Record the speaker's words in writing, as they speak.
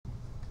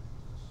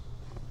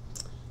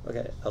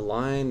Okay, a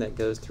line that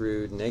goes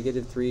through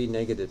 -3,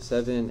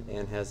 -7,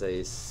 and has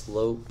a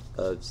slope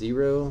of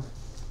 0,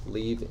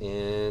 leave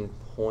in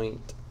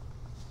point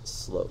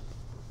slope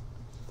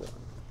form.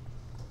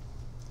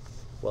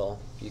 Well,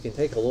 you can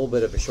take a little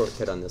bit of a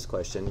shortcut on this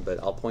question,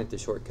 but I'll point the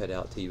shortcut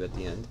out to you at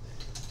the end.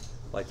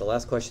 Like the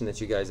last question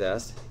that you guys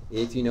asked,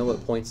 if you know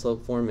what point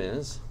slope form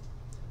is,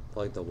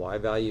 plug the y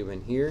value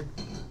in here,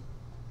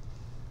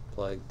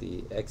 plug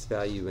the x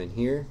value in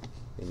here,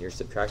 and you're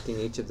subtracting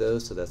each of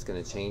those, so that's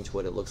going to change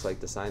what it looks like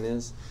the sign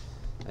is,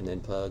 and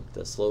then plug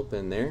the slope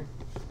in there.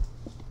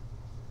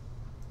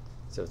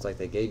 So it's like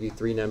they gave you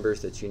 3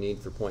 numbers that you need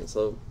for point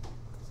slope.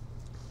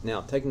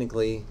 Now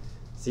technically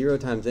 0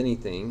 times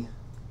anything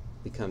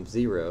becomes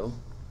 0,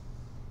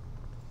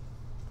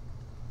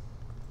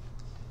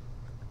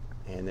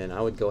 and then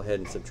I would go ahead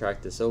and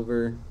subtract this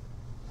over.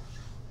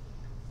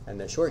 And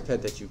the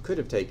shortcut that you could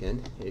have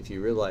taken, if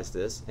you realize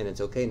this, and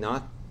it's okay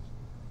not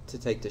to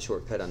take the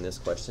shortcut on this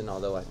question,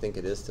 although I think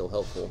it is still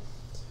helpful.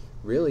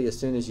 Really, as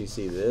soon as you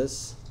see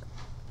this,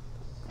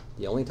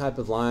 the only type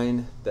of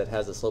line that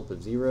has a slope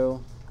of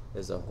 0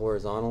 is a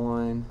horizontal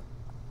line,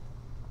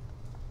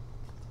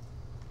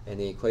 and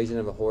the equation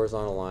of a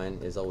horizontal line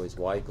is always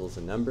y equals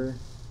a number.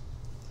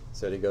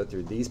 So to go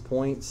through these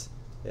points,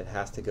 it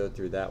has to go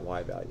through that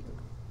y value.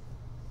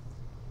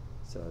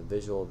 So a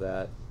visual of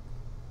that.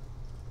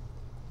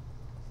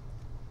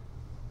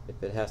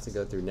 If it has to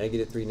go through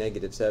 -3,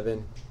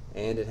 -7,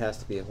 and it has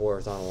to be a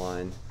horizontal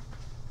line,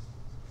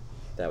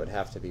 that would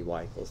have to be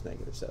y equals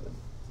 -7.